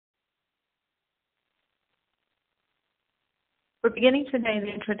We're beginning today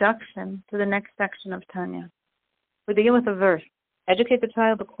the introduction to the next section of Tanya. We begin with a verse. Educate the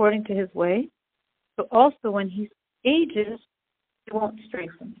child according to his way, so also when he ages, he won't stray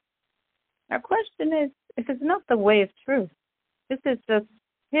from it. Our question is, if it's not the way of truth, this is just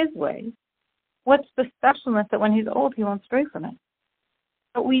his way, what's the specialness that when he's old, he won't stray from it?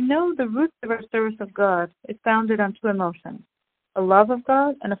 But we know the roots of our service of God is founded on two emotions, a love of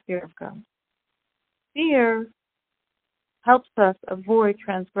God and a fear of God. Fear helps us avoid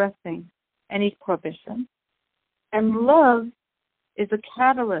transgressing any prohibition, and love is a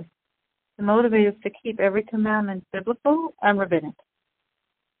catalyst to motivate us to keep every commandment biblical and rabbinic.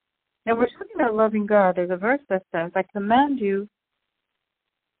 Now, we're talking about loving God. There's a verse that says, I command you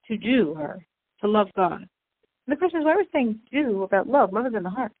to do or to love God. And the question is, why we're saying do about love? Love is in the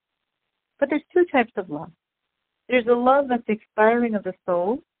heart. But there's two types of love. There's a love that's the expiring of the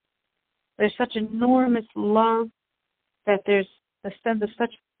soul. There's such enormous love that there's a sense of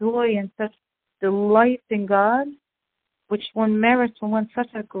such joy and such delight in God, which one merits when one's such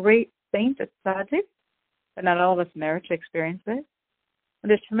a great saint, a tzaddik, but not all of us merit to experience it. And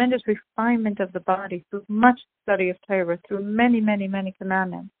there's tremendous refinement of the body through much study of Torah, through many, many, many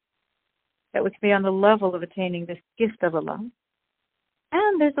commandments, that we can be on the level of attaining this gift of a love.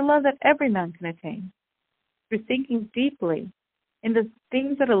 And there's a love that every man can attain through thinking deeply in the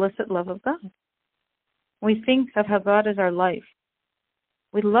things that elicit love of God. When we think of how God is our life,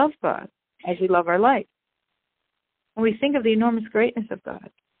 we love God as we love our life. When we think of the enormous greatness of God,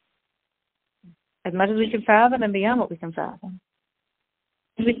 as much as we can fathom and beyond what we can fathom,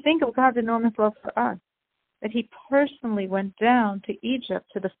 and we think of God's enormous love for us, that he personally went down to Egypt,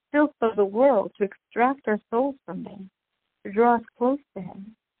 to the filth of the world, to extract our souls from them, to draw us close to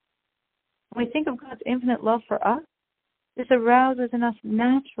him. When we think of God's infinite love for us, this arouses in us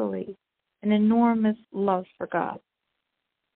naturally an enormous love for God.